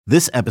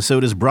This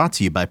episode is brought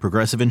to you by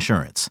Progressive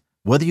Insurance.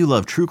 Whether you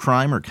love true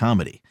crime or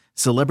comedy,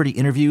 celebrity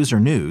interviews or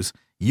news,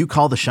 you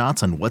call the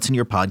shots on what's in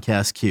your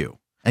podcast queue.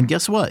 And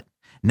guess what?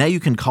 Now you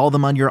can call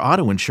them on your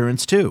auto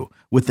insurance too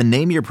with the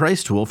Name Your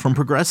Price tool from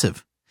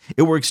Progressive.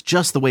 It works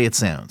just the way it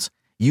sounds.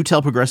 You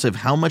tell Progressive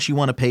how much you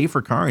want to pay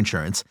for car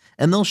insurance,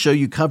 and they'll show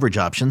you coverage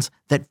options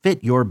that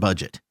fit your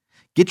budget.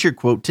 Get your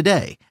quote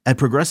today at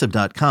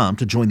Progressive.com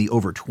to join the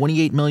over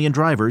 28 million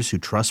drivers who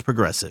trust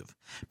Progressive.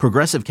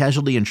 Progressive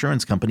Casualty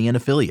Insurance Company and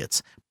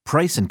Affiliates.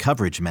 Price and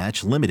coverage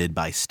match limited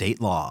by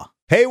state law.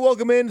 Hey,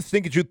 welcome in to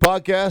Stinking Truth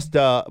Podcast.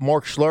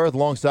 Mark Schlereth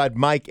alongside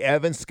Mike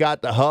Evans,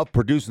 Scott the Huff,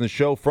 producing the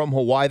show from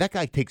Hawaii. That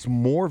guy takes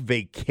more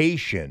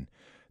vacation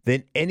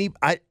than any.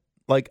 I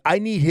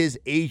need his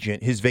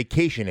agent, his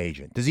vacation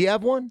agent. Does he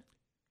have one?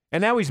 And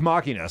now he's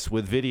mocking us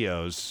with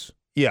videos.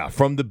 Yeah,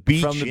 from the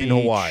beach in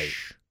Hawaii.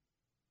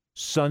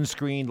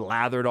 Sunscreen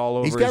lathered all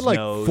over his nose. He's got like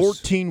nose.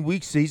 14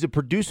 weeks. He's a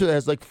producer that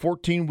has like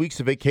 14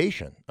 weeks of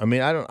vacation. I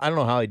mean, I don't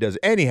know how he does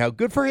it. Anyhow,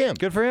 good for him.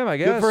 Good for him, I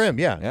guess. Good for him,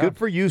 yeah. Good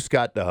for you,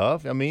 Scott the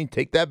Huff. I mean,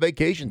 take that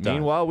vacation time.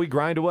 Meanwhile, we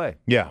grind away.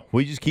 Yeah,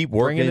 we just keep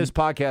working. Bringing this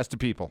podcast to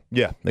people.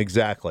 Yeah,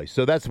 exactly.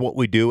 So that's what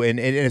we do. And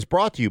it's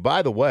brought to you,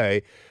 by the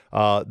way,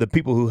 the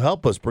people who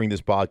help us bring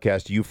this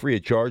podcast to you free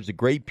of charge, the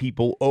great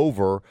people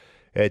over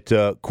at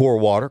Core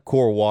Water,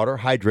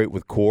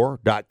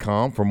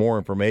 hydratewithcore.com for more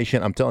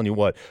information. I'm telling you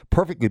what,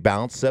 perfectly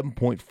balanced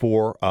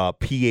 7.4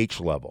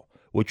 pH level,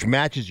 which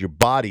matches your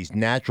body's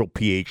natural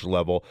pH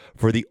level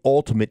for the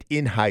ultimate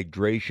in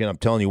hydration. I'm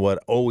telling you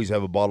what, always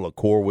have a bottle of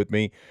Core with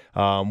me,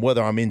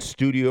 whether I'm in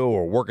studio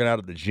or working out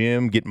at the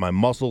gym, getting my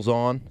muscles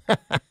on.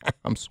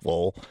 I'm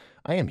swole.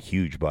 I am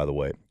huge, by the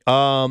way.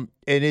 And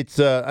it's,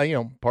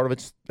 part of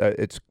it's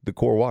the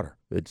Core Water.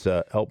 It's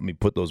helping me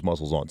put those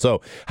muscles on.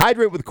 So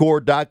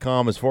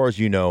hydratewithcore.com, as far as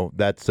you know,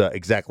 that's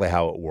exactly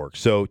how it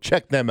works. So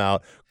check them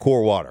out,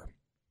 Core Water.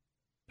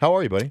 How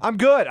are you, buddy? I'm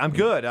good.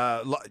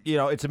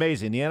 It's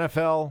amazing. The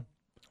NFL,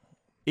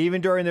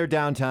 even during their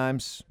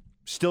downtimes,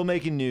 still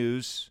making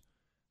news.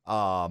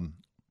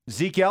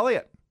 Zeke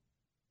Elliott,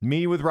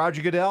 meeting with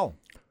Roger Goodell,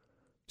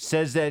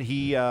 says that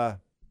he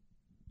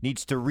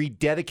needs to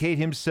rededicate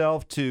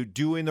himself to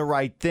doing the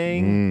right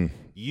thing,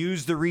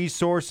 use the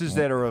resources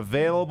that are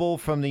available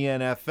from the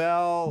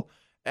NFL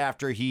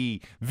after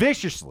he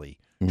viciously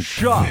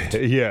shoved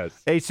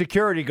a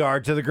security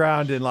guard to the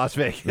ground in Las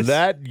Vegas.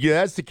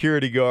 That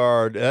security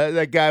guard,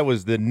 that guy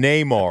was the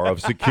Neymar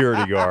of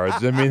security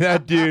guards. I mean,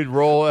 that dude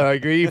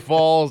he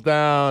falls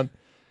down.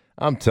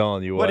 I'm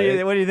telling you what.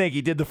 What do you think?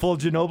 He did the full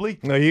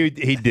Ginobili? No, he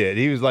did.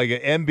 He was like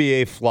an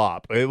NBA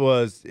flop. It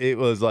was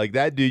like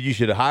that dude. You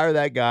should hire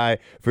that guy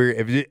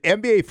if the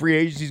NBA free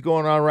agency's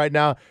going on right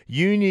now.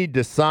 You need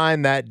to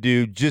sign that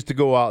dude just to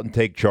go out and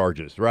take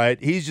charges.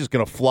 Right? He's just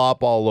gonna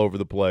flop all over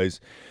the place.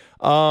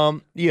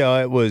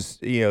 It was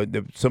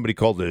somebody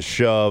called it a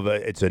shove.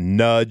 It's a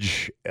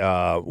nudge.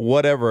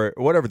 Whatever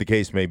the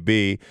case may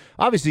be.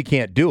 Obviously, you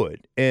can't do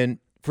it. And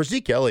for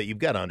Zeke Elliott, you've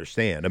got to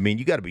understand. I mean,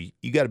 you got to be.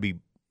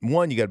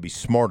 One, you got to be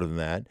smarter than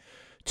that.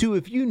 Two,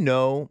 if you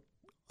know,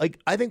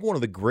 I think one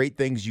of the great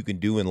things you can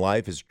do in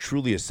life is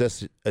truly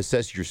assess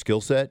your skill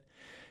set.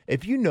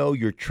 If you know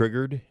you're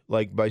triggered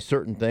by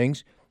certain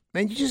things,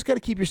 man, you just got to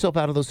keep yourself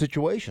out of those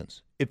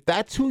situations. If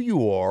that's who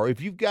you are,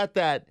 if you've got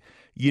that,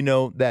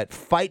 that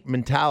fight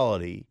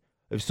mentality,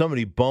 if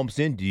somebody bumps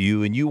into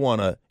you and you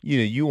want to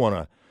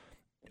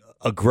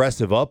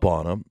aggressive up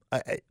on them,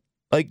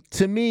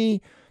 to me,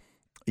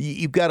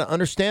 you've got to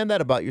understand that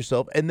about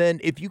yourself. And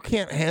then if you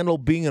can't handle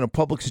being in a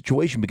public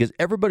situation, because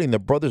everybody and their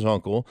brother's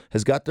uncle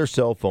has got their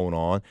cell phone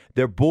on,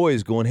 their boy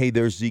is going, hey,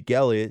 there's Zeke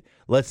Elliott.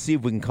 Let's see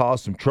if we can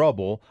cause some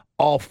trouble.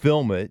 I'll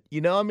film it.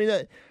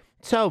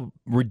 That's how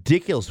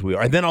ridiculous we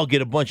are. And then I'll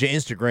get a bunch of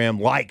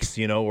Instagram likes,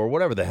 or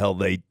whatever the hell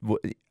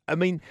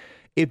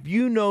if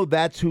you know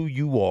that's who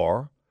you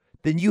are,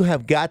 then you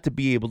have got to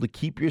be able to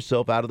keep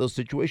yourself out of those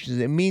situations.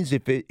 It means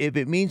if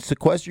it means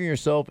sequestering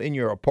yourself in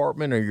your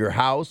apartment or your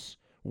house,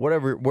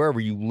 wherever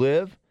you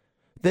live,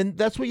 then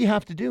that's what you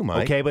have to do,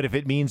 Mike. Okay, but if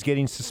it means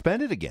getting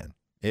suspended again,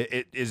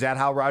 is that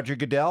how Roger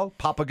Goodell,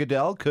 Papa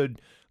Goodell,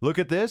 could look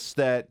at this?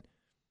 That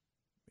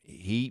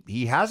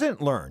he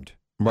hasn't learned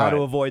how to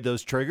avoid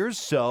those triggers,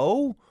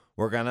 so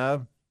we're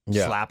gonna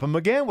slap him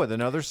again with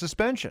another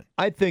suspension.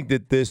 I think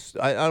that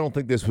I don't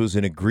think this was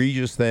an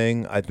egregious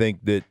thing. I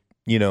think that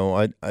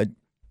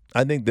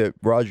I think that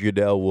Roger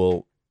Goodell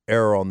will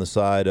err on the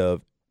side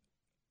of,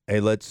 hey,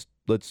 let's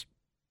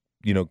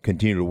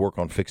continue to work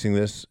on fixing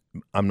this.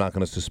 I'm not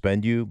going to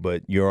suspend you,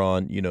 but you're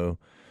on,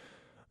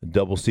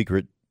 double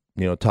secret,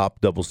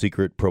 top double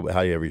secret,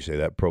 how do you ever say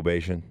that?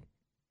 Probation?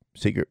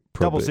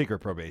 Double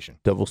secret probation.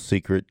 Double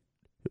secret.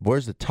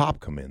 Where's the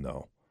top come in,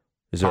 though?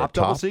 Is there a top?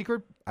 Double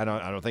secret? I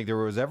don't think there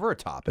was ever a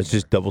top. It's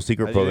just double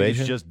secret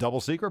probation? It's just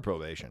double secret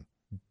probation.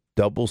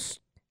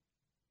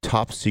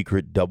 Top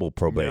secret double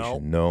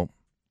probation. No.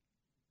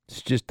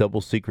 It's just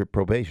double secret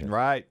probation.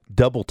 Right.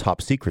 Double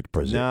top secret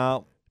prison.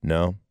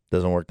 No.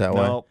 Doesn't work that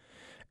way?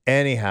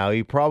 Anyhow,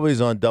 he probably is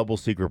on double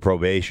secret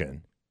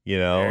probation,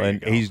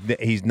 and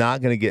he's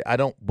not going to get – I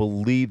don't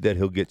believe that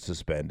he'll get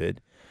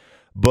suspended.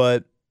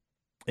 But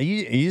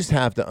you just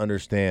have to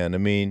understand. I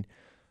mean,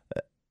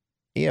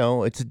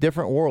 it's a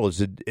different world.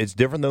 It's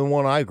different than the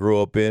one I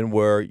grew up in,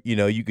 where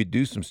you could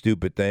do some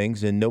stupid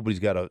things and nobody's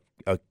got a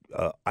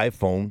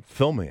iPhone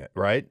filming it,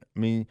 right? I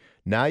mean,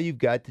 now you've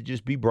got to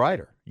just be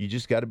brighter. You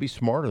just got to be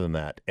smarter than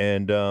that.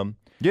 And do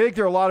you think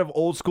there are a lot of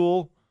old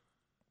school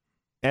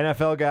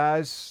NFL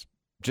guys,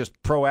 just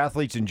pro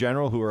athletes in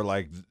general, who are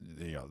like,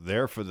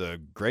 there for the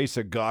grace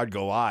of God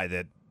go I,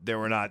 that there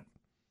were not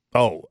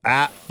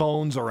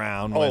phones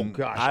around when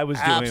I was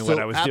doing what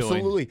I was doing?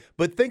 Absolutely.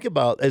 But think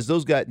about, as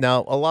those guys,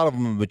 now a lot of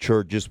them have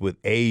matured just with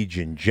age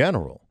in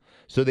general,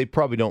 so they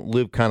probably don't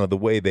live kind of the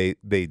way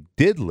they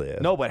did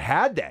live. No, but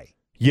had they?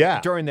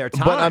 Yeah. During their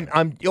time.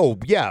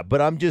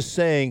 But I'm just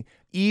saying,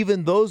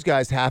 even those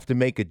guys have to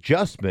make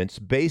adjustments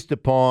based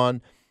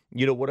upon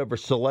whatever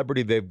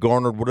celebrity they've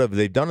garnered, whatever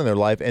they've done in their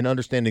life, and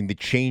understanding the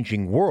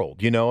changing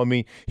world. I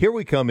mean, here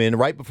we come in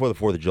right before the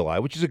 4th of July,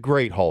 which is a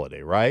great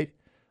holiday, right?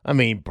 I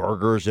mean,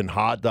 burgers and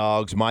hot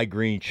dogs, my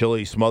green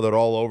chili smothered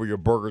all over your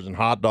burgers and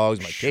hot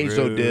dogs, my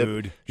queso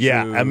dip.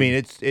 Yeah, I mean,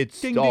 it's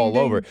ding, all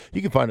ding, over. ding.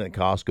 You can find it in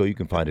Costco. You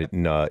can find it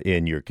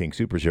in your King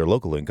Soopers here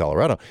locally in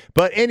Colorado.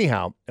 But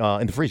anyhow,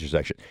 in the freezer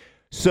section.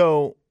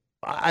 So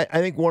I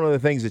think one of the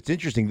things that's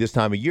interesting this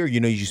time of year,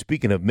 you're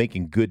speaking of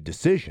making good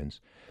decisions,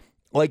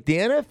 like the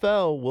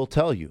NFL will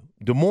tell you,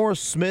 DeMaurice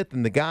Smith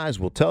and the guys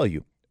will tell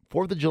you,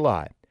 4th of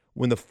July,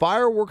 when the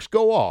fireworks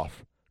go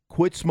off,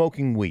 quit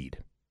smoking weed.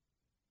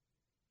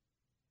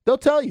 They'll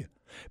tell you,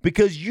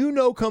 because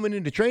coming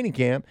into training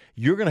camp,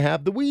 you're going to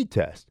have the weed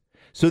test.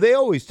 So they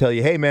always tell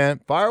you, hey,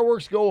 man,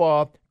 fireworks go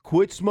off,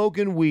 quit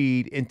smoking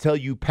weed until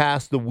you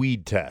pass the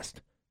weed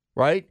test,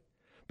 right?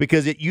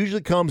 Because it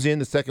usually comes in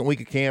the second week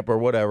of camp or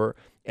whatever,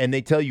 and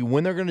they tell you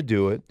when they're going to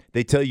do it.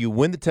 They tell you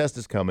when the test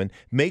is coming.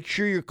 Make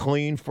sure you're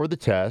clean for the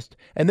test,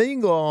 and then you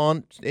can go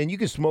on and you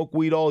can smoke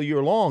weed all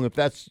year long if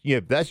that's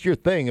your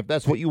thing, if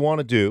that's what you want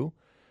to do.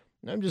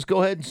 Just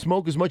go ahead and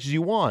smoke as much as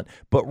you want.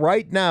 But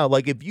right now,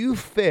 like if you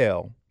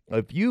fail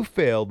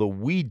the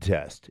weed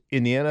test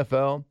in the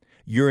NFL,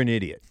 you're an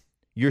idiot.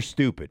 You're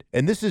stupid.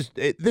 And this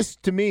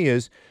to me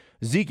is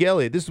Zeke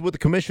Elliott. This is what the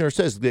commissioner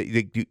says.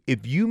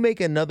 If you make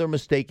another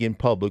mistake in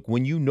public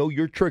when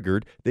you're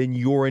triggered, then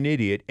you're an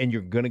idiot and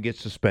you're going to get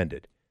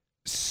suspended.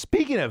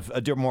 Speaking of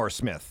DeMaurice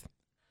Smith,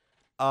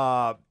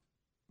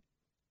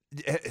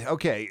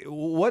 okay,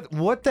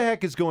 what the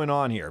heck is going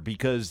on here?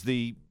 Because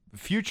the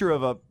future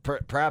of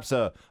perhaps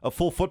a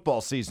full football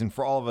season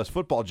for all of us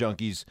football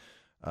junkies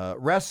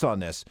rests on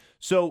this.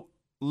 So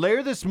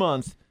later this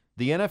month,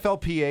 the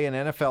NFLPA and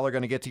NFL are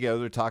going to get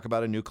together to talk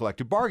about a new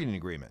collective bargaining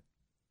agreement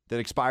that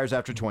expires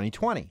after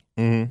 2020.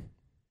 Mm-hmm.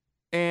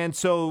 And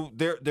so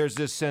there's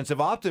this sense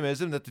of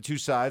optimism that the two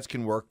sides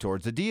can work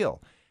towards a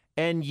deal.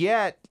 And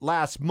yet,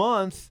 last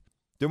month,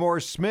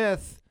 DeMaurice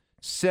Smith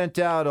sent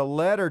out a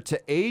letter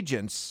to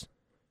agents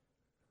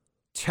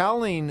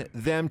telling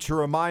them to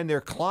remind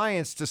their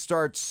clients to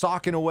start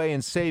socking away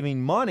and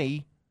saving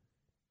money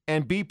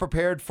and be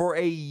prepared for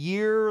a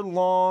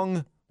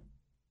year-long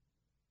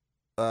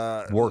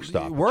work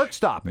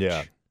stoppage.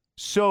 Yeah.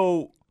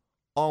 So,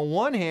 on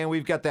one hand,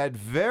 we've got that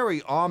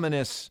very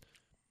ominous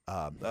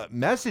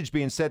message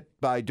being sent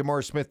by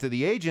DeMaurice Smith to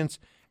the agents,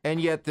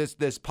 and yet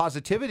this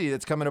positivity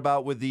that's coming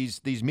about with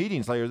these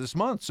meetings later this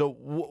month. So,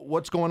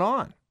 what's going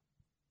on?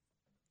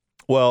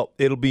 Well,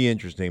 it'll be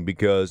interesting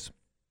because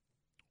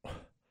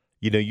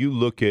you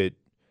look at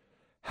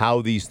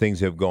how these things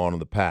have gone in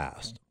the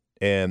past.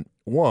 And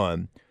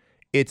one,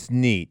 it's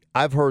neat.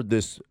 I've heard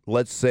this,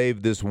 let's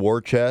save this war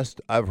chest.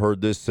 I've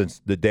heard this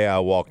since the day I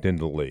walked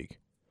into the league.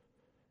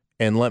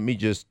 And let me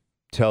just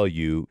tell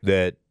you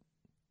that,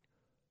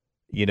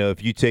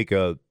 if you take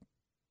a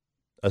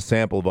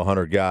sample of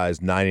 100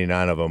 guys,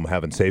 99 of them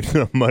haven't saved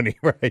enough money,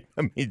 right?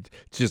 I mean,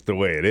 it's just the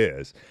way it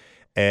is.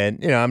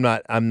 And, I'm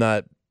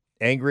not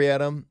angry at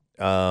them.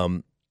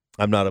 I'm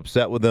not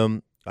upset with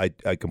them.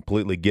 I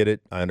completely get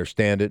it. I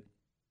understand it.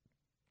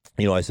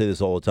 I say this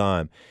all the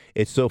time.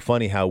 It's so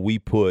funny how we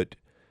put,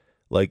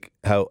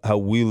 how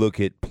we look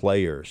at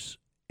players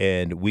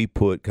and we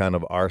put kind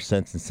of our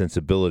sense and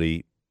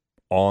sensibility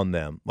on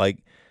them.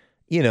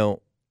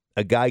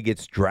 A guy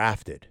gets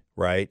drafted,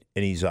 right?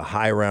 And he's a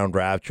high round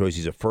draft choice.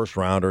 He's a first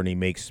rounder and he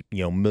makes,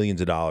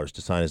 millions of dollars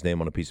to sign his name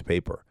on a piece of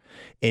paper.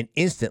 And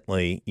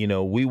instantly,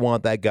 we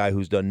want that guy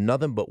who's done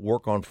nothing but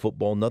work on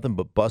football, nothing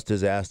but bust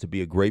his ass to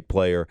be a great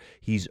player.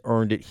 He's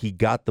earned it. He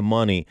got the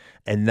money.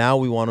 And now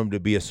we want him to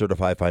be a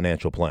certified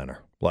financial planner.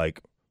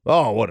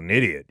 Oh, what an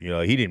idiot.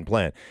 He didn't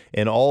plan.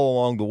 And all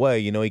along the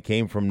way, he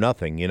came from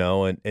nothing,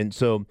 and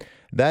so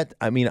that,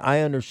 I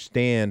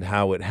understand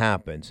how it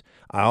happens.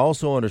 I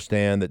also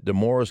understand that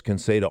DeMaurice can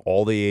say to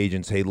all the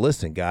agents, hey,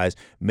 listen, guys,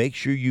 make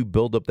sure you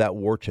build up that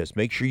war chest.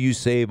 Make sure you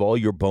save all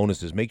your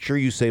bonuses. Make sure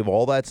you save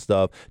all that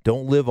stuff.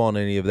 Don't live on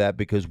any of that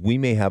because we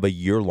may have a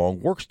year-long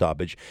work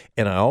stoppage.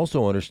 And I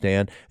also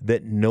understand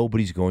that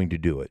nobody's going to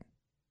do it.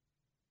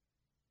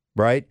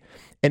 Right?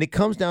 And it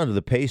comes down to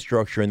the pay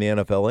structure in the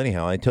NFL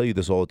anyhow. I tell you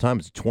this all the time.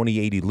 It's a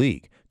 20-80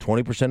 league.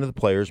 20% of the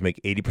players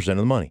make 80% of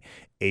the money.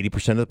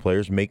 80% of the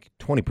players make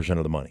 20%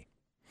 of the money.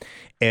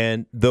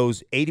 And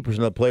those 80% of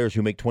the players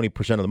who make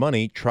 20% of the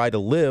money try to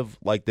live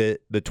like the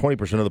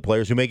 20% of the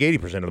players who make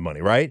 80% of the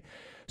money, right?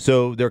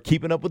 So they're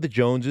keeping up with the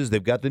Joneses.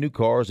 They've got the new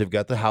cars. They've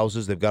got the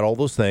houses. They've got all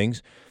those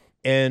things.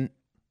 And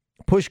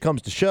push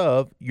comes to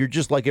shove, you're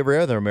just like every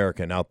other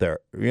American out there.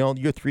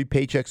 You're 3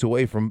 paychecks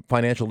away from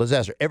financial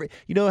disaster.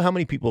 You know how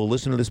many people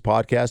listen to this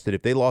podcast that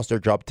if they lost their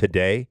job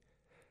today,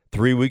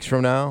 3 weeks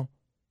from now,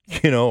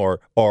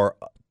 or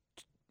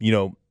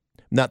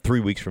not 3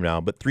 weeks from now,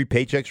 but 3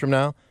 paychecks from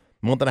now,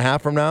 month and a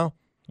half from now,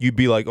 you'd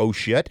be like, oh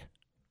shit,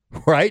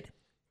 right?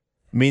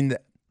 I mean,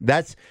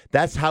 that's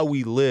how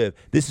we live.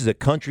 This is a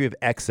country of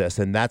excess,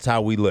 and that's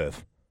how we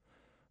live.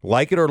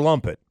 Like it or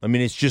lump it. I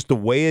mean, it's just the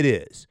way it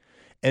is.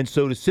 And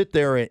so to sit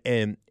there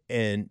and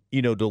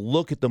to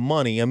look at the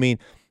money, I mean,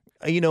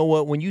 you know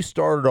what? When you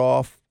started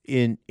off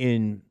in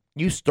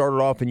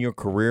your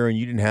career and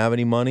you didn't have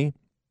any money,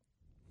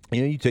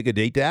 you take a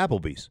date to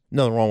Applebee's.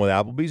 Nothing wrong with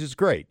Applebee's. It's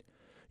great.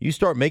 You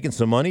start making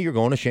some money, you're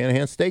going to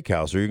Shanahan's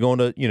Steakhouse, or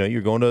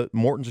you're going to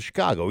Morton's of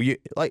Chicago. You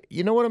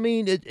know what I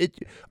mean?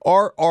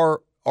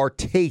 Our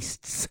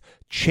tastes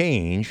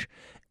change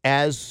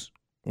as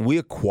we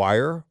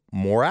acquire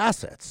more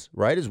assets,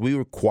 right? As we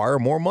acquire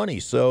more money.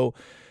 So,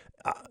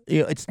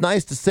 it's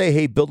nice to say,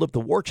 hey, build up the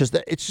war chest.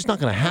 It's just not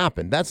going to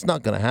happen. That's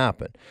not going to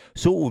happen.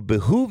 So it would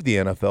behoove the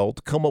NFL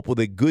to come up with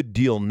a good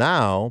deal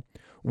now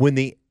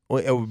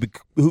it would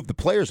behoove the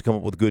players to come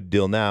up with a good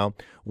deal now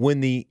when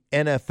the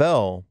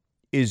NFL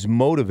is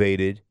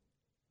motivated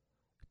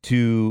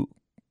to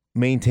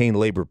maintain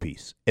labor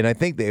peace. And I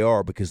think they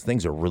are, because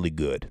things are really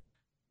good,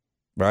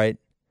 right?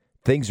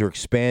 Things are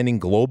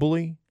expanding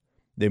globally.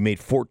 They made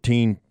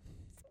 $14+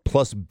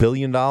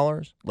 billion.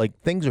 Like,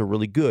 things are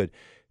really good.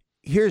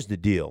 Here's the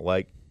deal.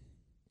 Like,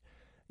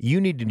 you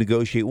need to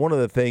negotiate. One of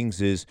the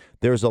things is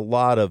there's a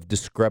lot of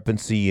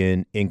discrepancy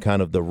in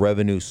kind of the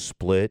revenue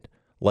split,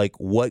 like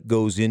what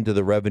goes into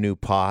the revenue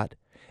pot.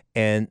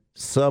 And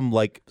some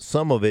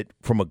of it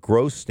from a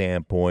gross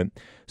standpoint,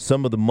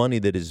 some of the money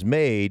that is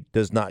made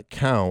does not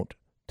count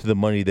to the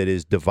money that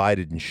is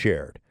divided and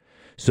shared.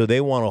 So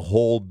they want to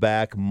hold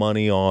back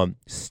money on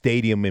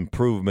stadium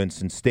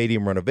improvements and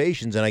stadium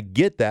renovations. And I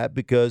get that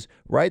because,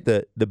 right,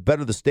 the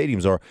better the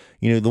stadiums are.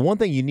 The one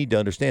thing you need to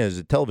understand is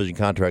that television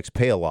contracts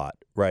pay a lot,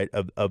 right,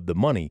 of the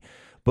money.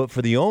 But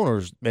for the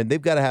owners, man,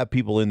 they've got to have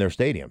people in their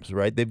stadiums,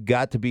 right? They've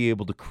got to be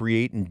able to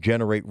create and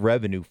generate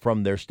revenue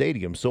from their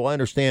stadiums. So I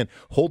understand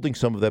holding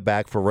some of that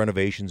back for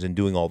renovations and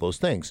doing all those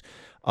things.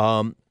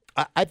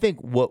 I think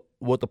what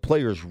the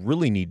players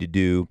really need to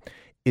do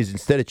is,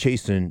 instead of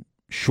chasing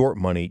short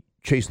money,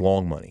 chase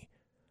long money,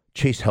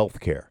 chase health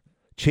care,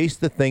 chase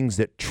the things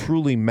that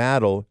truly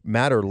matter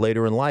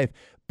later in life.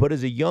 But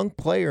as a young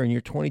player and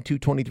you're 22,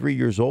 23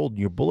 years old and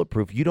you're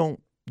bulletproof, you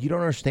don't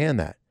understand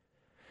that.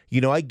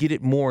 I get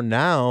it more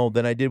now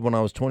than I did when I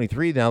was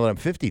 23, now that I'm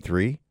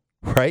 53,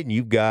 right? And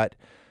you've got,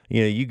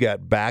 you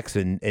got backs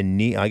and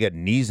knee. I got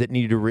knees that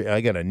need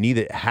I got a knee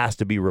that has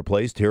to be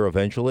replaced here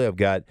eventually. I've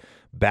got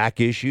back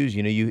issues.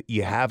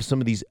 You have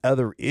some of these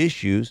other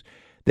issues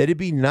that it'd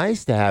be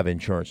nice to have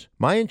insurance.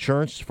 My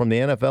insurance from the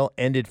NFL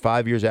ended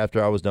 5 years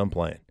after I was done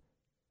playing.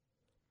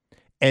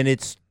 And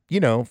it's,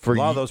 for a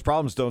lot of those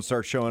problems don't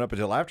start showing up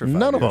until after 5 years.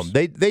 None of them.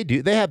 They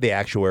do. They have the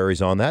actuaries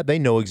on that. They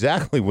know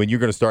exactly when you're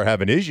going to start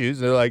having issues.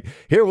 They're like,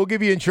 here, we'll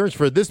give you insurance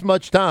for this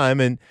much time,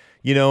 and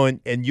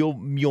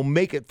you'll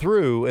make it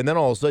through, and then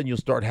all of a sudden you'll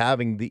start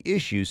having the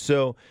issues.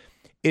 So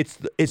it's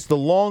the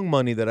long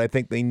money that I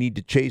think they need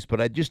to chase, but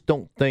I just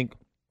don't think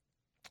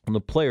on the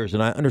players,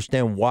 and I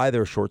understand why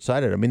they're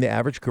short-sighted. I mean, the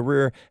average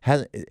career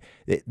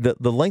the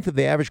length of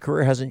the average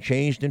career hasn't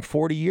changed in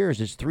 40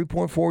 years. It's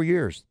 3.4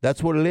 years.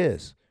 That's what it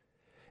is.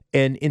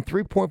 And in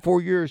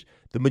 3.4 years,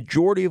 the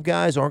majority of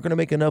guys aren't going to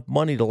make enough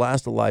money to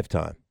last a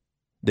lifetime.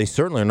 They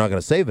certainly are not going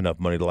to save enough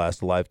money to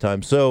last a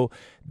lifetime. So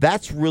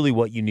that's really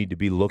what you need to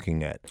be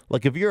looking at.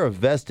 Like, if you're a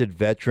vested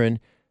veteran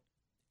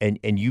and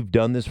you've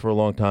done this for a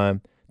long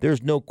time,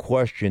 there's no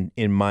question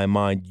in my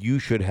mind you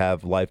should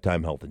have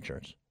lifetime health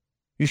insurance.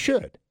 You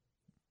should.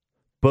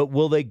 But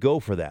will they go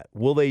for that?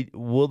 Will they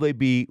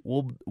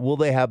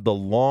have the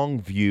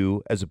long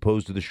view as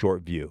opposed to the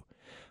short view?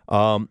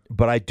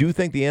 But I do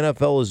think the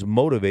NFL is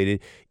motivated.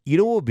 You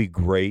know what would be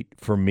great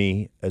for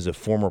me as a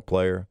former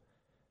player?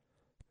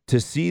 To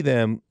see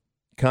them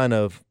kind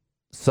of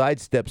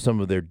sidestep some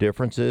of their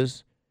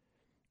differences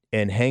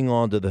and hang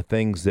on to the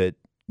things that,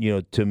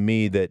 to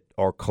me, that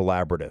are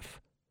collaborative.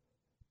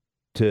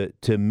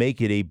 To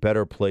make it a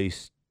better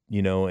place,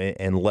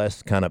 and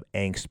less kind of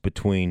angst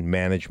between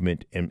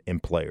management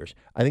and players.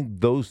 I think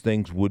those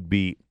things would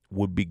be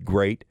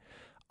great.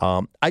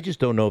 I just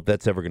don't know if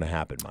that's ever going to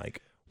happen,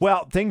 Mike.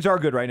 Well, things are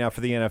good right now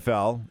for the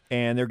NFL,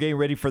 and they're getting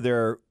ready for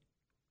their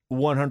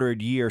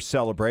 100-year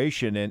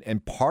celebration.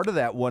 And part of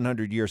that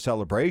 100-year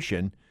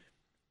celebration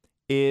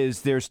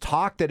is there's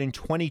talk that in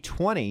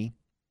 2020,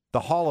 the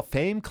Hall of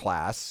Fame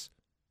class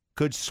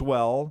could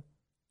swell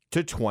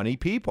to 20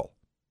 people.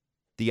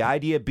 The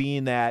idea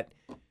being that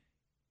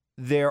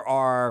there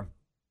are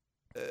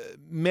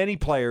many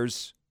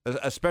players,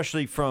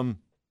 especially from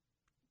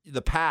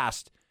the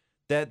past,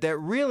 that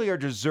really are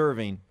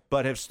deserving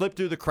but have slipped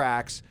through the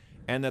cracks,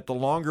 and that the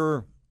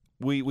longer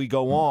we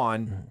go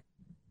on,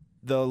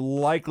 the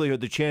likelihood,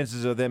 the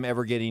chances of them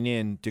ever getting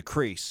in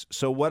decrease.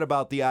 So what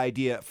about the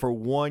idea for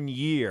 1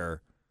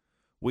 year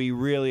we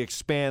really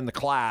expand the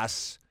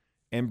class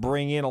and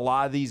bring in a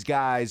lot of these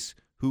guys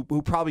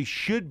who probably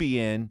should be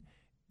in,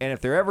 and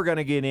if they're ever going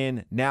to get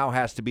in, now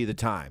has to be the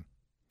time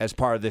as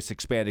part of this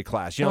expanded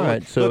class. You know,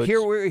 right, look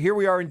here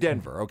we are in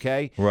Denver,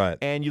 okay? Right.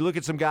 And you look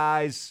at some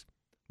guys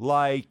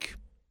like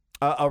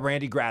a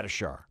Randy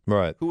Gradishar,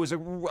 right, who was a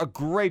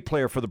great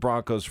player for the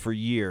Broncos for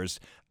years,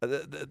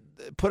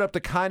 put up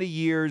the kind of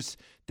years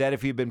that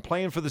if he'd been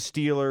playing for the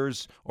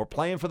Steelers or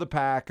playing for the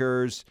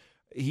Packers,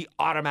 he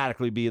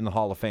automatically be in the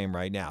Hall of Fame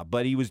right now.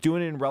 But he was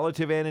doing it in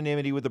relative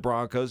anonymity with the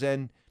Broncos,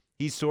 and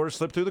he sort of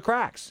slipped through the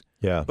cracks.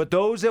 Yeah. But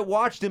those that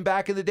watched him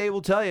back in the day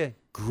will tell you,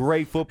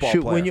 great football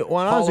player.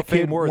 When I was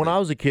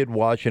a kid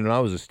watching, and I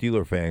was a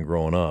Steeler fan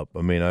growing up.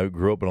 I mean, I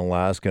grew up in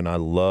Alaska, and I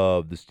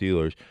loved the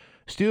Steelers.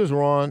 Steelers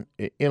were on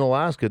in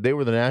Alaska. They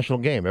were the national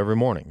game every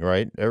morning,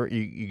 right?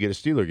 You get a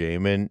Steeler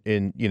game, and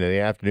in the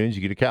afternoons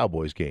you get a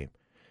Cowboys game.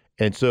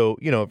 And so,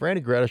 if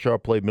Randy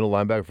Gradishar played middle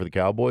linebacker for the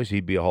Cowboys,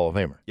 he'd be a Hall of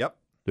Famer. Yep.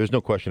 There's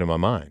no question in my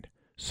mind.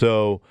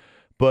 So,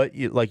 but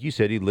like you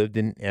said, he lived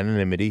in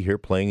anonymity here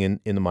playing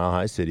in the Mile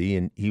High City,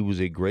 and he was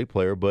a great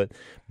player. But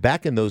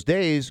back in those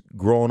days,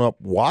 growing up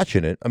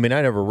watching it, I mean,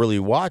 I never really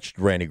watched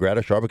Randy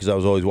Gradishar because I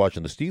was always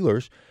watching the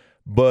Steelers.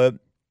 But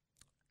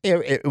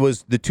it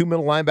was the two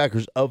middle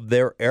linebackers of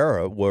their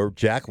era were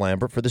Jack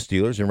Lambert for the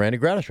Steelers and Randy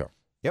Gradishar.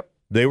 Yep.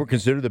 They were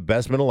considered the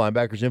best middle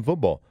linebackers in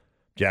football.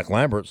 Jack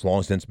Lambert's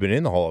long since been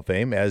in the Hall of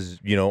Fame, as,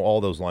 all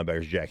those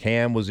linebackers. Jack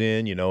Ham was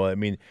in, I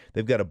mean,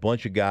 they've got a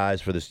bunch of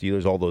guys for the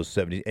Steelers, all those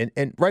 70s,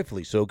 and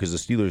rightfully so, because the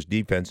Steelers'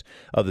 defense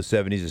of the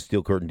 70s, the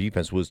Steel Curtain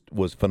defense,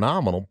 was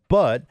phenomenal.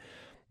 But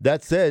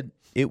that said,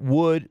 it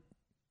would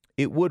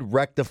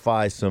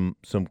rectify some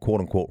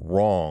quote-unquote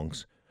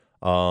wrongs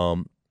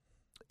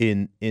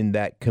in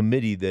that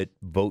committee that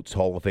votes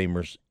Hall of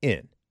Famers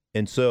in.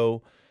 And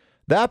so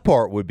that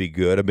part would be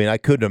good. I mean, I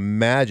couldn't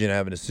imagine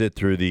having to sit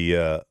through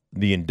the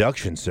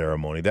induction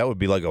ceremony. That would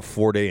be like a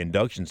 4-day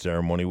induction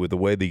ceremony with the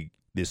way the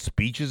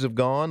speeches have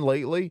gone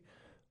lately.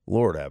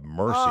 Lord have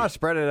mercy.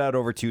 Spread it out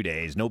over 2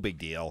 days. No big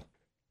deal.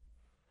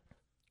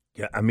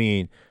 Yeah, I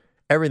mean,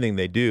 everything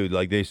they do,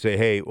 like they say,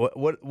 hey,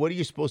 what are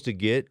you supposed to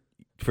get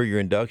for your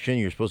induction?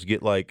 You're supposed to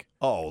get like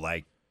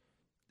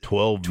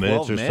 12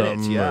 minutes or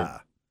something. Yeah.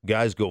 Or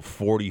guys go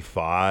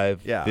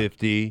 45,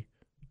 50.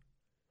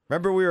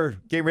 Remember we were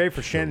getting ready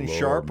for Shannon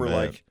Sharp? We're man.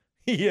 like,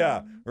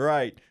 yeah,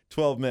 right.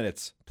 12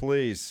 minutes,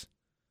 please.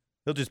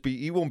 He'll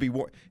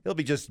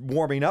be just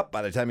warming up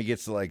by the time he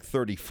gets to like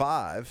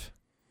 35.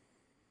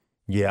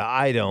 Yeah,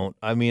 I don't.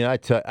 I mean,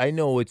 I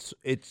know it's.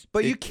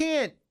 But you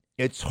can't.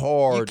 It's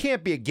hard. You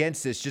can't be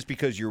against this just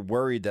because you're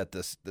worried that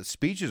the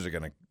speeches are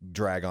going to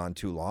drag on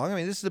too long. I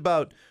mean, this is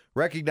about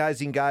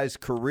recognizing guys'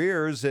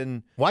 careers,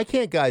 and why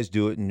can't guys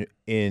do it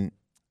in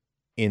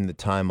the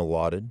time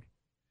allotted?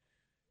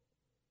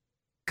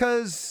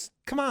 Because,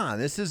 come on,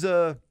 this is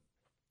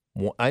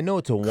I know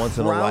it's a once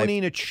in a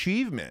crowning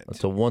achievement.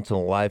 It's a once in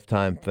a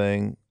lifetime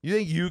thing. You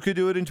think you could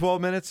do it in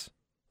 12 minutes?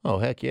 Oh,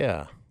 heck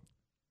yeah.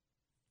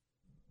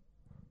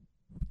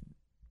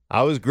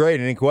 I was great.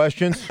 Any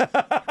questions?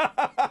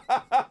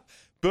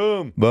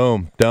 Boom.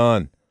 Boom.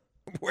 Done.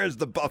 Where's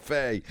the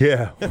buffet?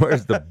 Yeah,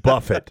 where's the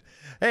buffet?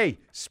 Hey,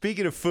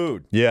 speaking of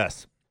food.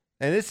 Yes.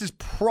 And this is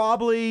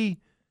probably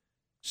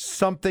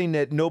something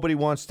that nobody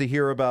wants to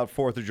hear about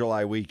 4th of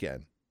July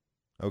weekend.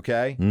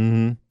 Okay?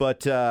 Mm-hmm.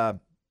 But I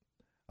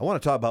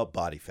want to talk about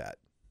body fat.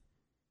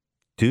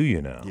 Do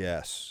you now?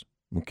 Yes.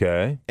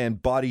 Okay.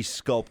 And body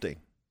sculpting.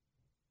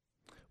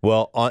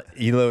 Well,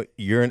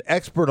 you're an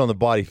expert on the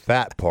body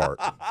fat part.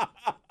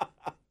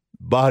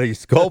 Body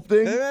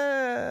sculpting?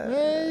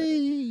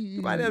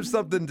 You might have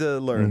something to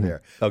learn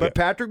there. Okay. But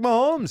Patrick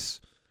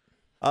Mahomes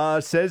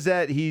says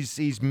that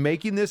he's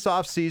making this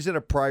offseason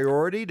a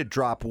priority to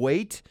drop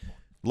weight,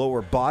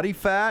 lower body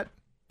fat,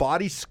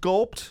 body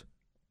sculpt,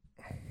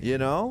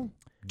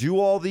 do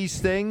all these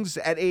things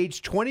at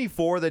age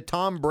 24 that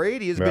Tom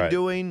Brady has been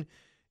doing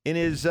in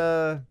his,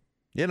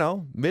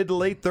 mid to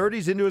late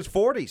 30s into his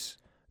 40s.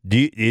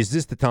 Is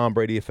this the Tom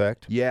Brady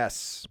effect?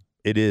 Yes.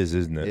 It is,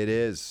 isn't it? It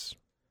is.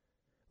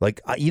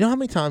 Like, you know how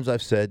many times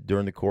I've said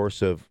during the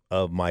course of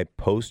my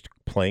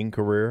post-playing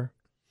career,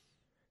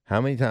 how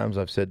many times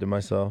I've said to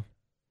myself,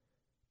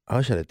 I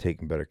wish I'd have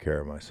taken better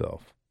care of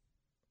myself.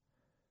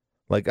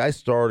 Like, I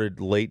started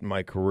late in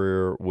my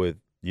career with,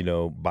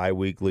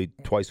 bi-weekly,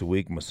 twice a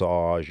week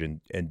massage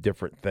and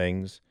different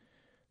things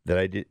that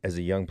I did as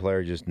a young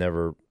player.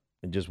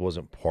 It just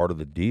wasn't part of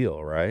the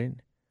deal, right?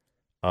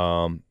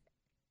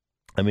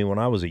 I mean, when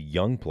I was a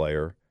young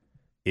player,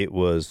 it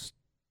was,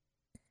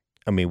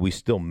 we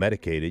still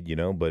medicated,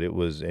 but it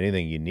was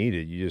anything you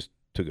needed. You just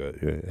took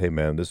hey,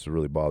 man, this is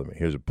really bothering me.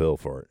 Here's a pill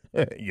for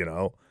it,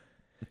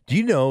 Do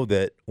you know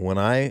that when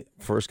I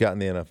first got in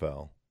the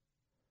NFL,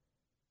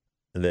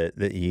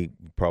 that you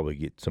probably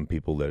get some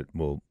people that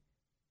will,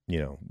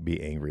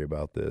 be angry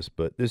about this,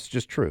 but this is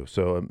just true.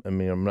 So I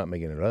mean, I'm not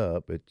making it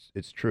up.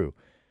 It's true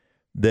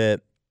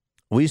that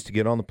we used to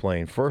get on the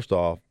plane. First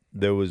off,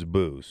 there was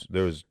booze.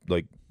 There was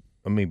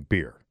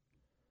beer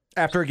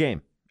After a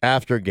game.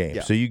 after a game.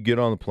 Yeah. So you get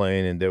on the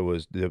plane, and there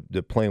was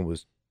the plane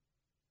was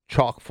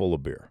chock full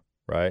of beer,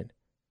 right?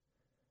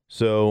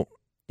 So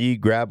you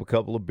grab a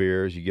couple of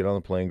beers. You get on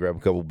the plane, grab a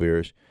couple of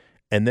beers,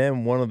 and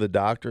then one of the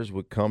doctors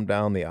would come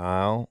down the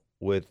aisle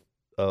with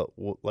a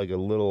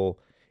little.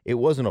 It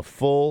wasn't a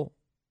full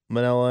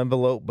manila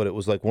envelope, but it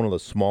was like one of the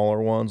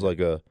smaller ones, like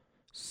a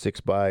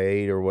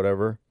 6x8 or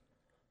whatever,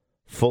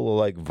 full of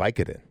like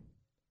Vicodin.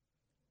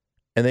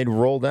 And they'd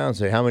roll down and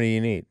say, "How many do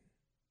you need?"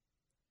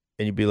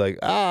 And you'd be like,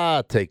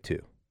 take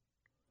 2.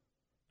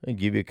 And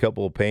give you a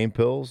couple of pain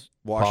pills,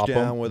 Wash pop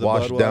down 'em, with a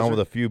wash down Budweiser. with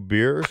a few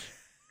beers,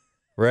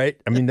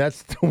 right? I mean,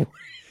 that's the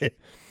way.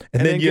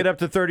 And then you get up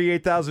to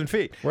 38,000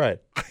 feet. right,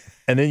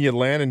 and then you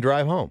land and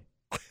drive home.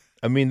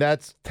 I mean,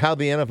 that's how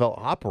the NFL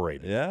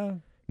operated. Yeah.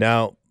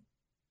 Now,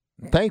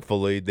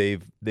 thankfully,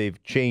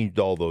 they've changed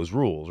all those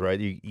rules, right?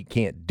 You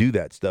can't do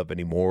that stuff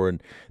anymore,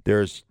 and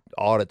there's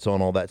audits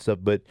on all that stuff.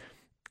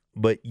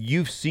 But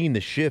you've seen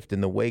the shift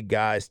in the way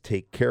guys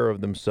take care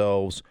of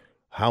themselves,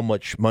 how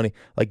much money.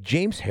 Like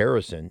James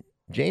Harrison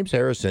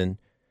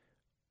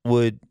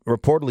would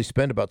reportedly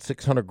spend about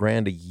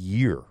 $600,000 a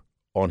year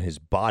on his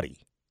body,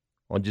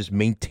 on just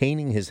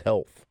maintaining his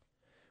health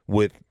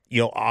with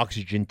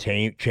oxygen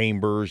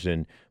chambers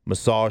and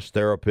massage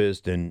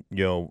therapist and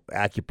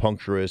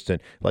acupuncturist,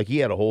 and like he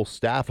had a whole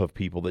staff of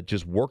people that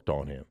just worked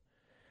on him.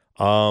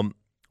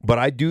 But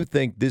I do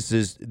think this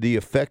is the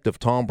effect of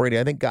Tom Brady.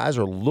 I think guys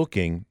are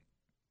looking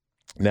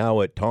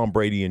now at Tom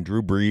Brady and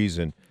Drew Brees,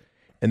 and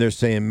they're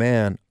saying,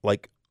 man,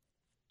 like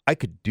I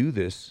could do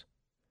this.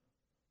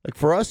 Like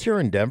for us here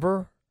in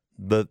Denver,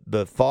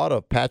 the thought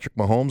of Patrick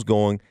Mahomes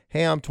going,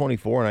 hey, I'm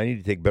 24 and I need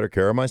to take better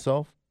care of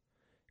myself,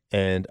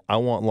 and I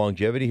want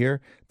longevity here.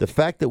 The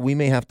fact that we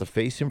may have to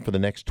face him for the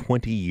next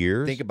 20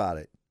 years. Think about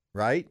it,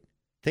 right?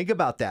 Think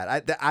about that.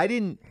 I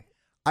didn't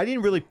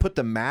really put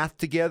the math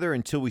together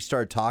until we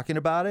started talking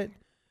about it,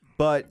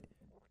 but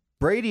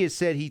Brady has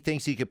said he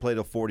thinks he could play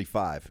till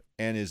 45.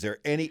 And is there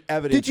any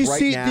evidence now?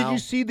 Did you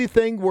see the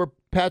thing where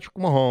Patrick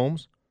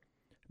Mahomes,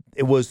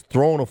 it was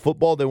throwing a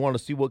football, they wanted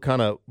to see what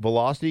kind of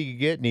velocity he could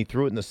get, and he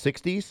threw it in the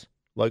 60s,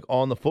 like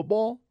on the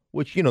football,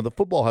 which, the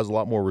football has a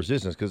lot more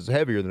resistance because it's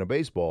heavier than a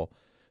baseball.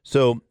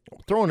 So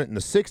throwing it in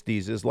the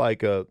 60s is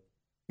like a,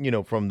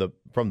 from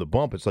the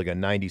bump, it's like a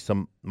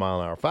 90-some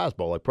mile-an-hour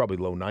fastball, like probably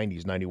low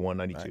 90s, 91,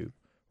 92,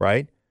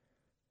 right?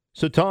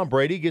 So Tom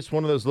Brady gets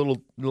one of those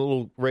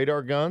little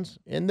radar guns,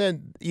 and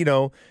then,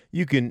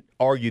 you can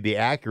argue the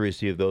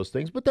accuracy of those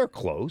things, but they're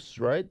close,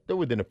 right? They're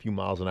within a few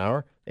miles an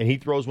hour, and he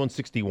throws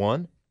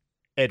 161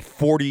 at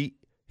 40.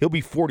 He'll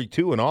be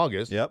 42 in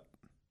August. Yep.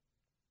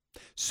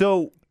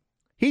 So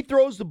he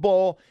throws the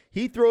ball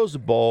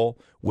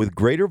with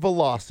greater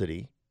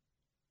velocity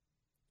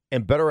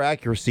and better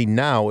accuracy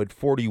now at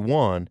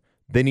 41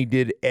 than he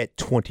did at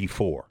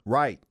 24.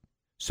 Right.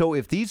 So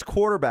if these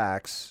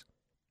quarterbacks,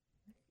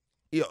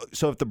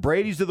 so if the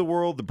Bradys of the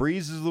world, the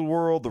Breezes of the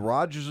world, the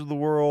Rodgers of the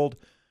world,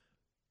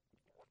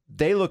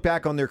 they look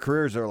back on their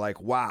careers, they're like,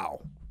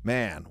 wow,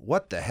 man,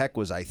 what the heck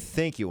was I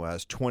thinking when I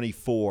was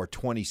 24,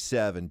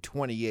 27,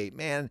 28?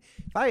 Man,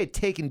 if I had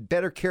taken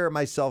better care of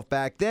myself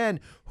back then,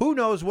 who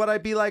knows what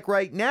I'd be like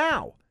right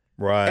now?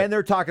 Right. And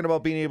they're talking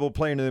about being able to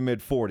play into the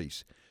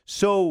mid-40s.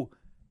 So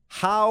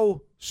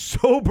how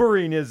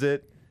sobering is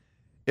it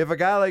if a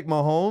guy like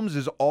Mahomes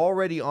is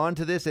already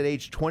onto this at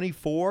age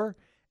 24,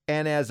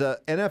 and as a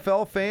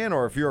NFL fan,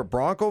 or if you're a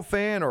Bronco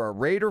fan or a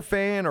Raider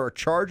fan or a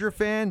Charger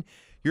fan,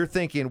 you're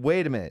thinking,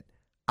 wait a minute,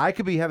 I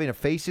could be having to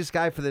face this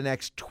guy for the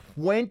next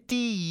 20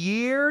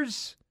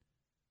 years?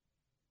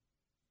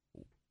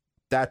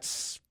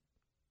 That's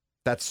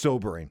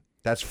sobering.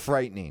 That's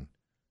frightening.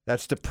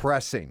 That's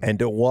depressing. And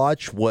to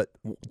watch what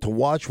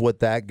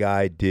that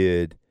guy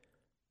did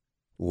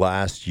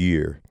last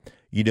year.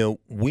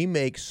 We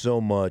make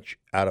so much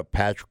out of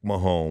Patrick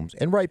Mahomes,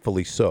 and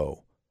rightfully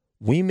so.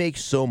 We make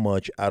so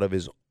much out of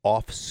his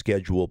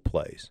off-schedule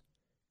plays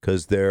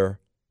because they're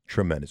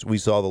tremendous. We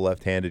saw the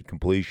left-handed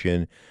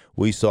completion.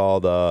 We saw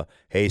the,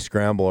 hey,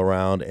 scramble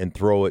around and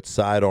throw it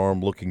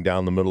sidearm looking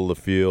down the middle of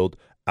the field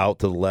out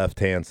to the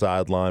left-hand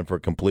sideline for a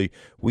complete.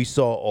 We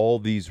saw all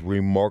these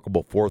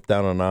remarkable 4th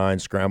down and 9,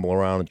 scramble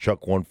around and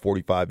chuck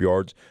 145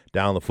 yards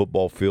down the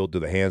football field to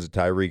the hands of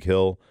Tyreek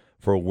Hill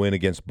for a win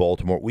against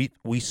Baltimore.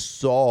 We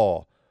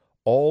saw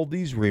all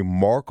these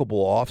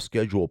remarkable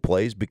off-schedule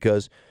plays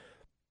because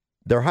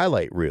they're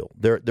highlight reel.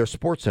 They're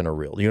SportsCenter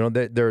reel.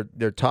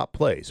 They're top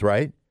plays,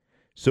 right?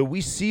 So we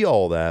see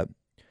all that.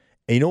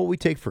 And you know what we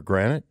take for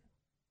granted?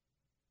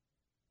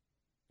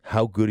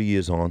 How good he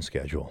is on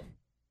schedule.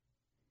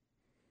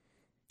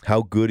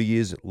 How good he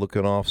is at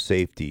looking off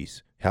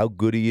safeties. How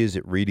good he is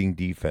at reading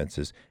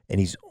defenses. And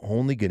he's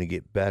only going to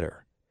get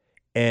better.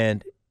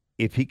 And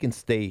if he can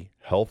stay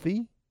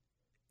healthy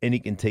and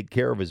he can take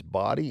care of his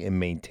body and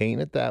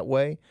maintain it that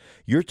way,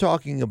 you're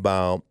talking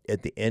about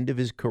at the end of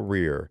his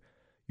career,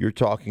 you're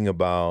talking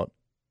about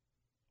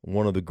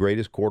one of the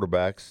greatest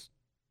quarterbacks,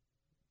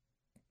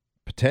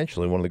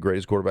 potentially one of the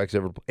greatest quarterbacks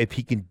ever. If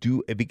he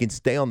can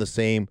stay on the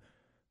same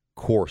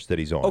course that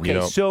he's on. Okay, you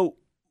know? so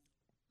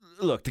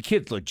look, the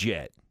kid's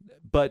legit,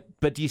 but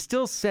do you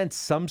still sense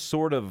some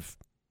sort of,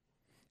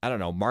 I don't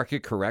know,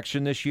 market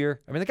correction this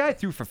year? I mean, the guy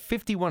threw for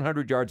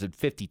 5,100 yards and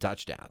 50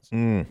 touchdowns.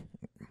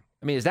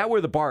 I mean, is that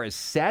where the bar is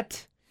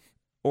set?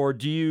 Or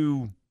do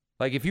you,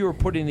 like, if you were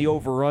putting the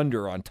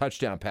over-under on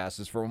touchdown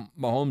passes for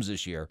Mahomes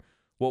this year,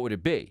 what would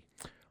it be?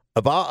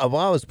 If I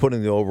was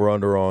putting the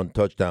over-under on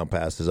touchdown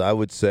passes, I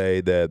would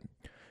say that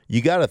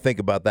you got to think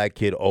about that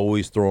kid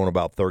always throwing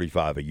about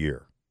 35 a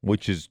year,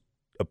 which is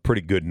a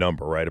pretty good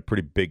number, right? A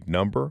pretty big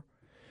number.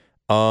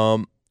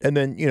 And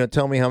then,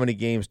 tell me how many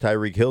games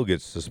Tyreek Hill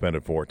gets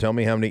suspended for. Tell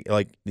me how many,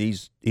 like,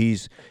 he's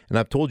and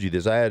I've told you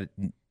this. I had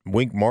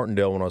Wink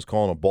Martindale when I was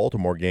calling a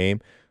Baltimore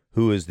game,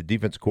 who is the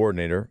defense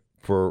coordinator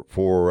for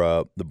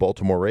the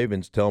Baltimore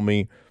Ravens, tell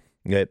me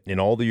that in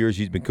all the years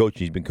he's been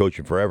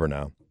coaching forever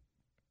now,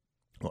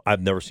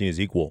 I've never seen his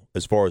equal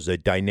as far as a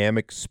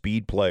dynamic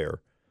speed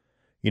player.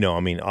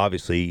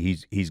 Obviously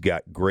he's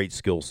got great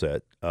skill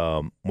set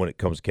when it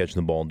comes to catching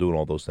the ball and doing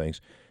all those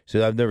things.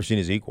 So I've never seen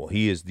his equal.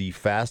 He is the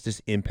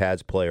fastest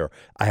in-pads player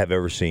I have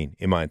ever seen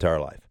in my entire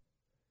life.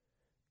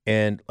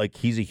 And, like,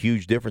 he's a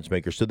huge difference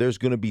maker. So there's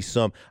going to be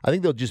I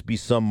think there'll just be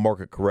some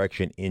market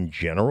correction in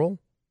general,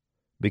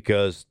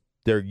 because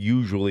there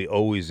usually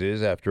always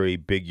is after a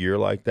big year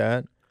like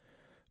that.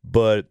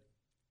 But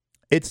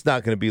it's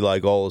not going to be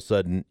like all of a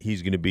sudden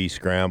he's going to be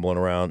scrambling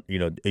around.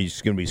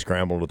 He's going to be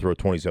scrambling to throw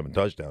 27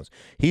 touchdowns.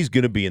 He's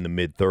going to be in the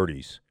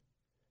mid-30s,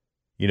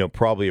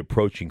 probably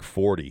approaching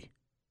 40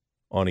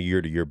 on a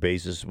year-to-year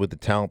basis with the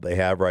talent they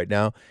have right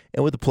now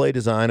and with the play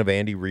design of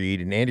Andy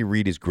Reid. And Andy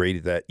Reid is great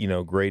at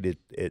that, great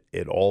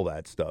at all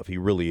that stuff. He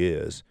really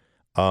is.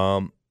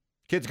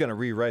 Kid's going to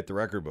rewrite the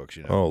record books,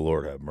 Oh,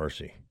 Lord have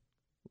mercy.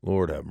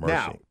 Lord have mercy.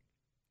 Now,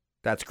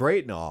 that's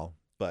great and all,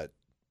 but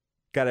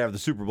got to have the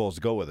Super Bowls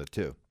to go with it,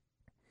 too.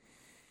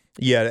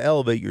 Yeah, to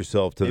elevate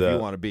yourself to if that. you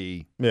want to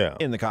be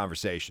in the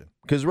conversation.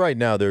 Because right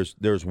now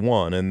there's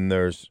one, and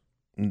there's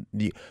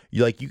you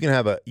can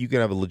have a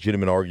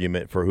legitimate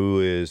argument for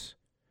who is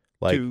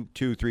like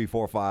 2, 3,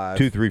 4, 5.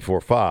 2, 3,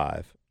 4,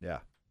 5. Yeah,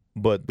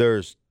 but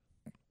there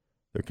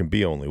can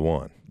be only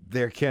one.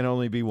 There can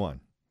only be one,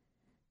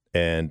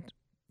 and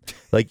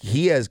like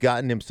he has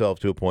gotten himself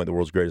to a point. The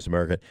world's greatest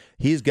American.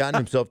 He's gotten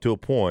himself to a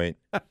point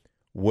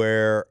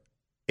where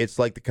it's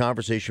like the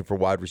conversation for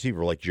wide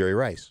receiver, like Jerry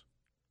Rice.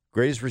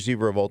 Greatest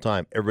receiver of all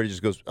time. Everybody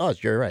just goes, oh, it's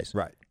Jerry Rice.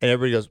 Right. And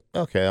everybody goes,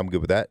 okay, I'm good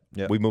with that.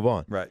 Yep. We move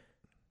on. Right.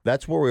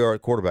 That's where we are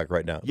at quarterback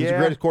right now. Who's the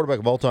greatest quarterback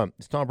of all time?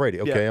 It's Tom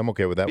Brady. Okay, I'm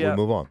okay with that. We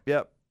move on.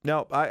 Yep.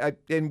 No,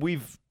 and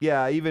we've,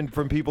 even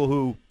from people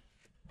who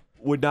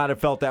would not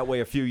have felt that way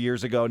a few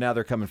years ago, now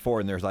they're coming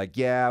forward and they're like,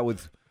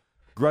 with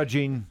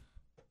grudging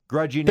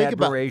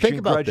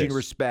admiration, grudging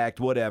respect,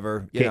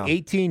 whatever.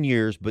 18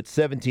 years, but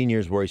 17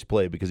 years where he's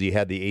played because he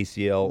had the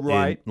ACL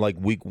in like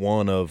week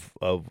 1 of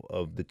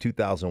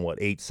the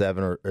 8,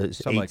 7 or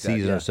 8 like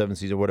season that, or 7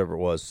 season, whatever it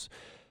was.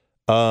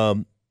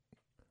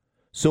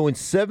 So in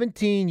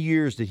 17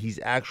 years that he's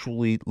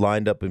actually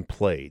lined up and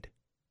played,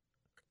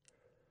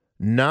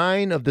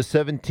 9 of the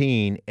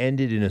 17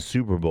 ended in a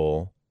Super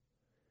Bowl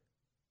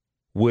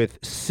with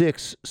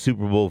 6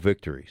 Super Bowl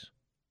victories.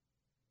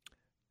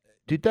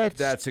 Dude,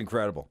 that's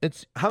incredible.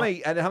 It's how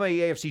many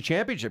AFC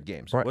Championship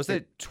games? Right. Was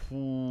it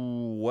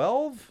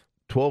 12?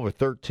 12 or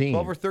 13.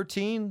 12 or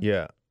 13?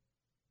 Yeah.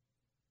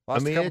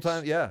 Lost a couple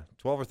times. Yeah,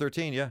 12 or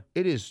 13. Yeah.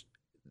 It is.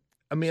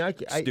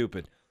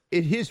 Stupid.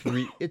 It is.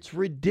 It's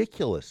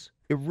ridiculous.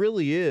 It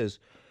really is.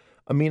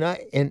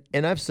 And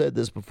I've said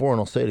this before, and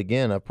I'll say it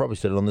again. I've probably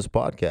said it on this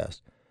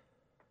podcast.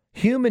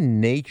 Human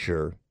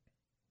nature,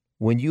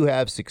 when you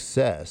have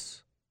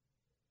success,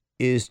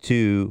 is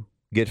to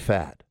get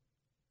fat.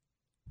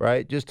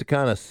 Right? Just to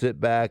kind of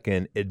sit back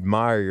and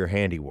admire your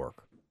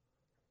handiwork.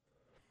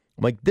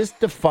 Like, this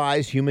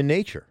defies human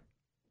nature.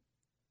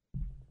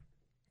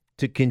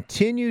 To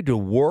continue to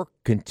work,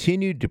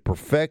 continue to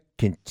perfect,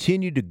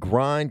 continue to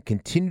grind,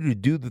 continue to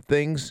do the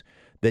things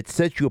that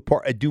set you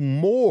apart and do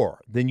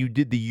more than you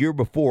did the year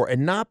before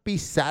and not be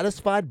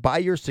satisfied by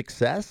your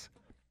success,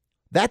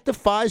 that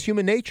defies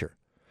human nature.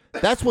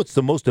 That's what's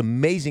the most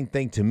amazing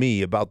thing to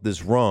me about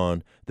this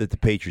run that the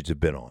Patriots have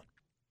been on.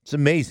 It's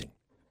amazing.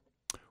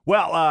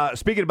 Well,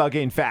 speaking about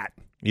getting fat,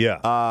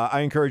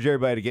 I encourage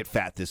everybody to get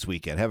fat this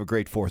weekend. Have a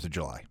great 4th of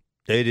July.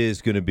 It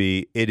is going to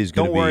be.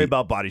 Don't worry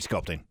about body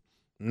sculpting.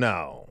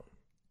 No.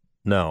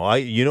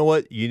 You know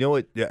what?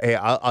 Hey,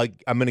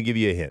 I'm going to give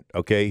you a hint.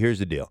 Okay, here's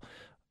the deal.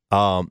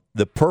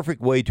 The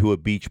perfect way to a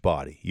beach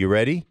body. You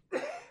ready?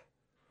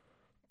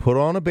 Put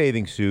on a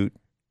bathing suit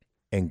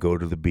and go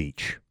to the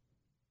beach.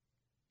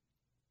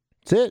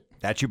 That's it.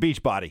 That's your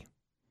beach body.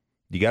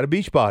 You got a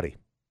beach body,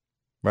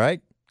 right?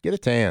 Get a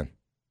tan.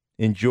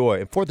 Enjoy.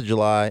 And 4th of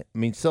July,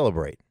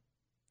 celebrate.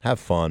 Have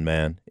fun,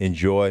 man.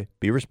 Enjoy.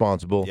 Be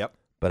responsible. Yep.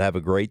 But have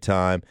a great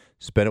time.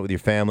 Spend it with your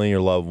family and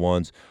your loved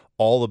ones.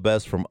 all the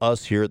best from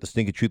us here at the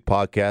Stinking Truth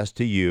Podcast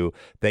to you.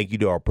 Thank you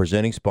to our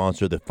presenting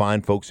sponsor, the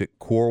fine folks at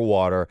Core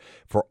Water.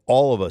 For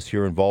all of us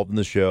here involved in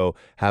the show,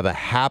 have a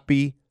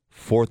happy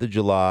 4th of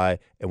July,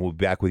 and we'll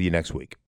be back with you next week.